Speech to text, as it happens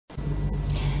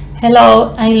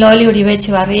Hello, I'm Uribe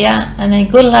Echevarría, and I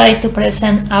would like to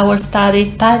present our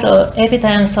study titled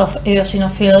Evidence of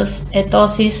Eosinophils,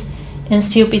 EETosis, and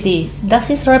COPD. Does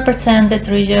this represent the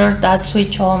trigger that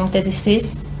switch on the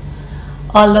disease?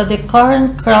 Although the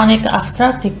current chronic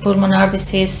obstructive pulmonary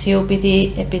disease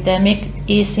COPD epidemic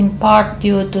is in part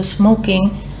due to smoking,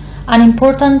 an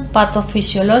important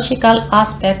pathophysiological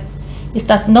aspect is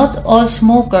that not all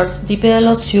smokers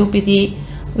develop COPD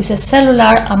with a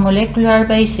cellular and molecular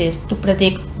basis to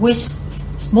predict which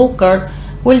smoker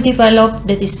will develop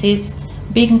the disease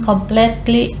being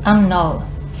completely unknown.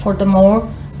 Furthermore,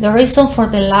 the reason for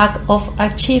the lack of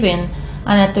achieving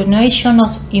an attenuation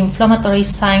of inflammatory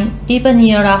signs even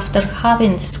year after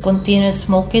having discontinued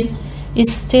smoking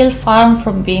is still far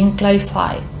from being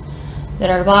clarified,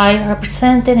 thereby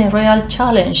representing a real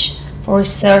challenge for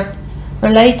research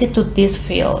related to this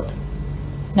field.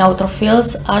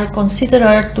 Neutrophils are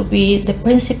considered to be the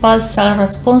principal cell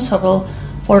responsible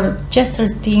for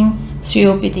gestating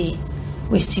COPD,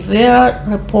 with severe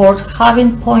reports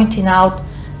having pointed out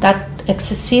that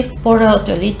excessive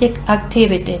proteolytic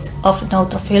activity of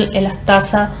neutrophil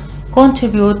elastase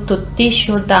contribute to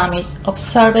tissue damage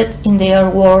observed in the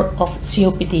airway of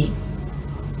COPD.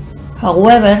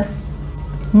 However,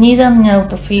 neither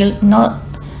neutrophil nor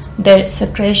their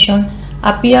secretion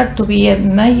appear to be a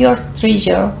major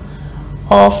trigger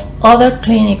of other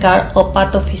clinical or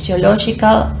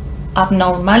pathophysiological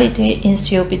abnormality in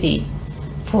COPD.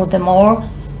 Furthermore,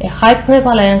 a high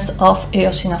prevalence of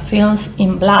eosinophils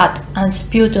in blood and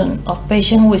sputum of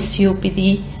patients with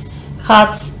COPD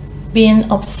has been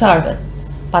observed,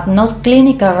 but no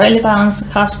clinical relevance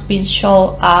has been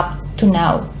shown up to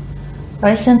now.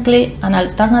 Recently, an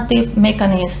alternative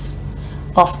mechanism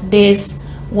of this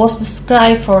was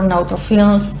described for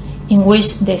neutrophils, in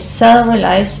which the cell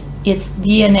releases its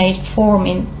DNA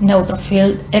forming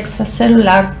neutrophil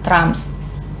extracellular trams,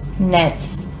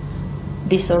 NETs.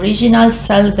 This original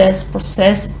cell death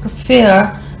process,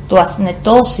 referred to as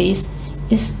NETosis,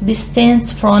 is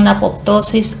distinct from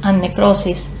apoptosis and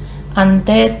necrosis, and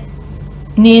that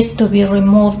need to be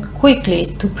removed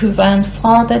quickly to prevent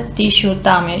further tissue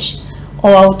damage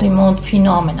or autoimmune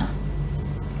phenomena.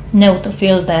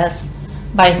 Neutrophil death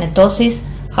by NETosis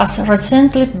has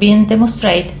recently been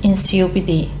demonstrated in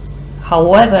COPD.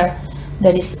 However,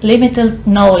 there is limited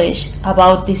knowledge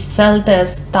about this cell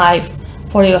death type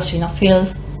for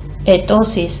eosinophils,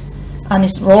 EETosis, and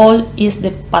its role is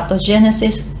the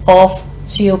pathogenesis of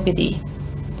COPD.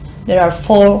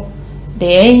 Therefore, the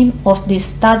aim of this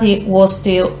study was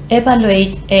to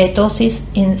evaluate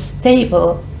EETosis in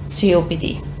stable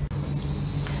COPD.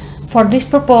 For this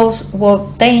purpose, we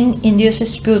obtained induced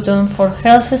sputum for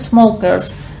healthy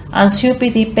smokers and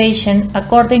COPD patients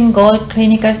according gold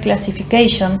clinical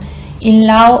classification in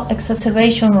low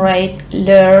exacerbation rate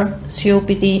LER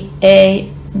COPD A,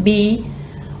 B,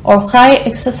 or high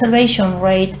exacerbation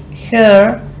rate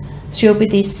HER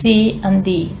COPD C and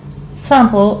D.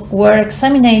 Samples were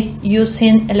examined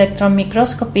using electron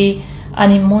microscopy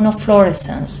and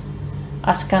immunofluorescence.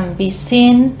 As can be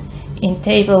seen in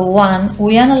Table 1,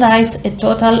 we analyzed a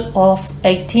total of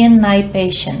 18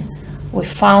 patients. We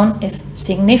found a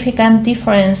significant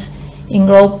difference in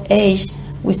group age,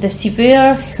 with the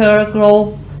severe hair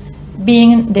group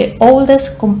being the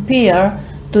oldest compared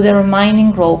to the remaining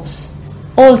groups.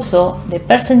 Also, the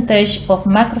percentage of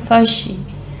macrophagy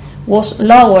was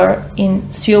lower in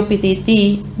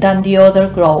COPD-D than the other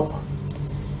group.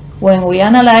 When we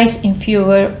analyzed in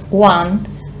Figure 1,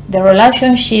 the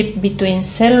relationship between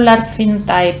cellular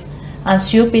phenotype and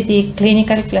COPD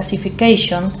clinical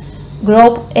classification,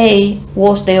 Group A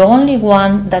was the only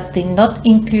one that did not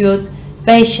include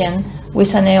patients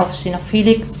with an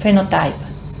eosinophilic phenotype.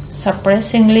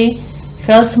 Surprisingly,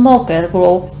 health smoker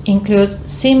group include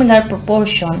similar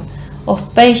proportion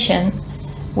of patients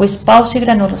with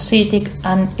paucigranulocytic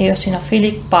and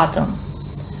eosinophilic pattern.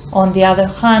 On the other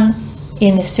hand,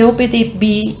 in the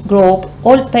COPD-B group,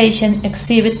 all patients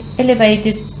exhibit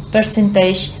elevated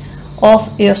percentage of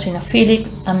eosinophilic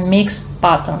and mixed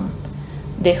pattern.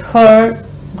 The HER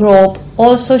group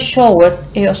also showed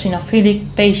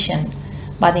eosinophilic patients,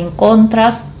 but in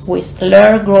contrast with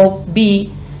LER group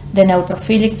B, the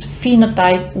neutrophilic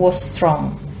phenotype was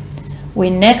strong.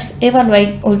 We next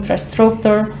evaluate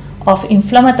ultrastructure of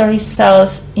inflammatory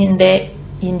cells in the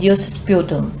induced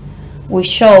sputum. We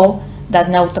show that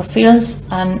neutrophils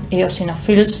and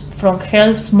eosinophils from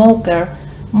health smokers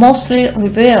mostly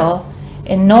reveal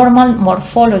a normal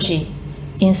morphology.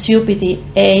 In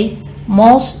COPD-A,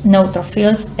 most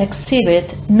neutrophils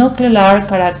exhibit nuclear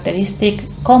characteristics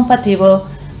compatible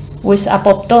with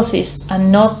apoptosis,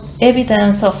 and no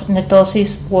evidence of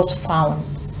NETosis was found.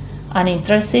 An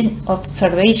interesting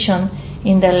observation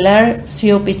in the later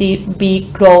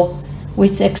COPD-B group,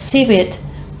 which exhibit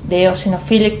the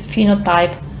eosinophilic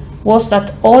phenotype, was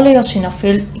that all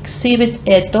eosinophils exhibit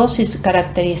EETosis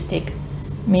characteristic.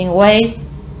 Meanwhile,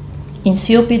 in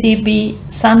COPD-B,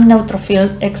 some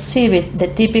neutrophils exhibit the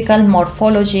typical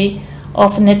morphology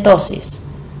of NETosis.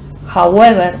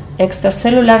 However,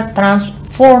 extracellular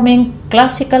transforming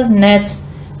classical nets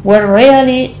were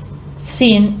rarely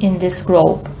seen in this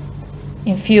group.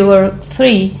 In Figure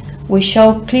 3, we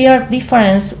show clear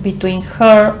difference between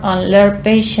her and later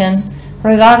patient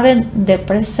regarding the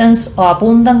presence of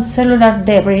abundant cellular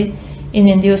debris in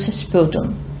induced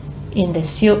sputum. In the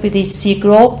COPD-C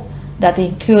group, that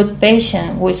include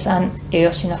patients with an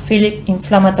eosinophilic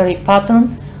inflammatory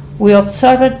pattern, we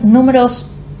observed numerous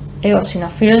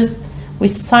eosinophils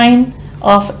with signs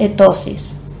of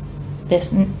EETosis.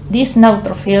 This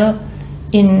neutrophil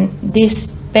in this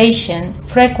patient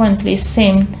frequently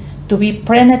seem to be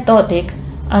pre-netotic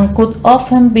and could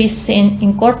often be seen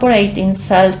incorporating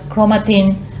cell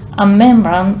chromatin and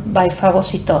membrane by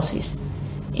phagocytosis.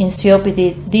 In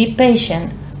COPD-D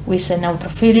patient with a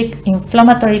neutrophilic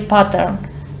inflammatory pattern,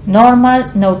 normal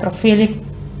neutrophilic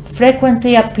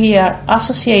frequently appear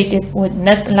associated with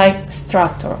net-like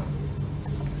structure.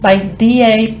 By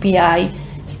DAPI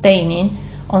staining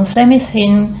on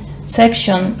semi-thin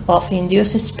section of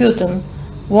induced sputum,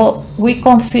 we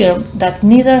confirm that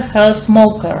neither health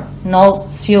smoker nor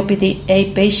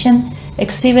COPD-A patient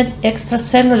exhibit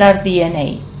extracellular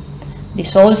DNA.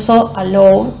 This also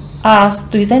allows us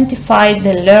to identify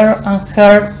the layer and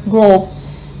hair group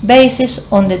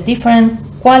based on the different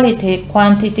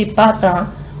quality-quantity pattern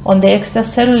on the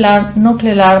extracellular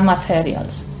nuclear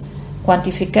materials.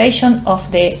 Quantification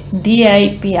of the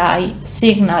DAPI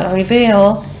signal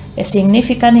revealed a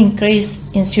significant increase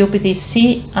in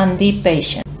COPD-C and D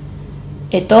patients.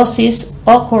 EETosis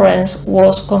occurrence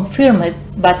was confirmed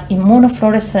by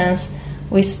immunofluorescence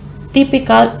with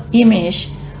typical image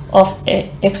of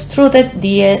extruded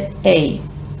DNA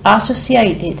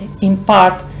associated in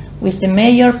part with the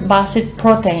major base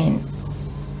protein.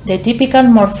 The typical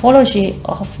morphology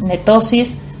of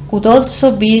NETosis could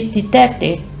also be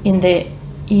detected in the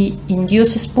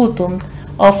induced sputum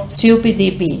of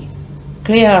COPD-B,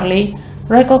 clearly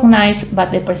recognized by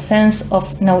the presence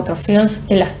of neutrophils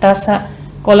elastase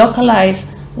colocalized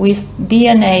with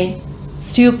DNA.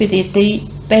 COPD-D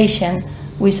patient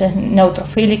with a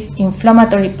neutrophilic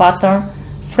inflammatory pattern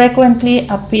frequently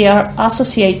appear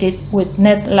associated with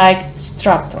net-like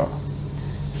structure.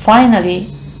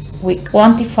 Finally, we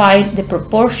quantified the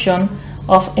proportion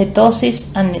of EETosis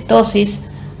and NETosis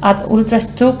at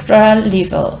ultrastructural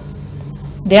level.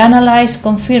 The analysis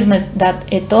confirmed that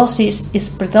EETosis is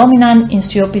predominant in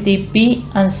COPD-B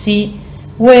and C,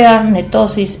 where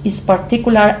NETosis is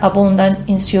particularly abundant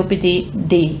in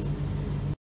COPD-D.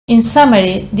 In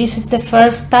summary, this is the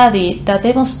first study that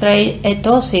demonstrates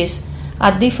EETosis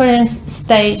at different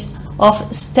stages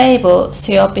of stable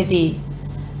COPD.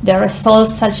 The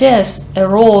results suggest a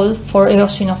role for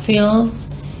eosinophils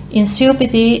in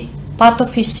COPD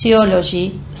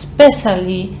pathophysiology,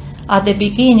 especially at the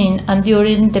beginning and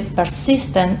during the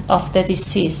persistence of the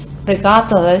disease,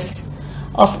 regardless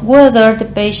of whether the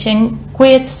patient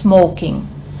quit smoking,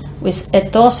 with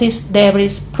EETosis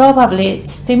debris probably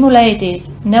stimulated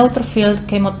neutrophil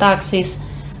chemotaxis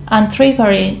and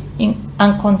triggering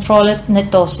uncontrolled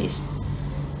NETosis.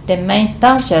 The main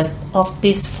target of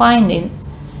this finding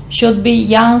should be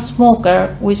young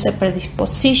smokers with a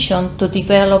predisposition to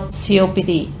develop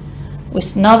COPD,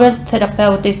 with novel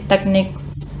therapeutic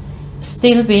techniques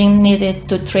still being needed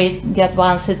to treat the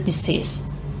advanced disease.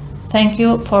 Thank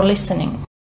you for listening.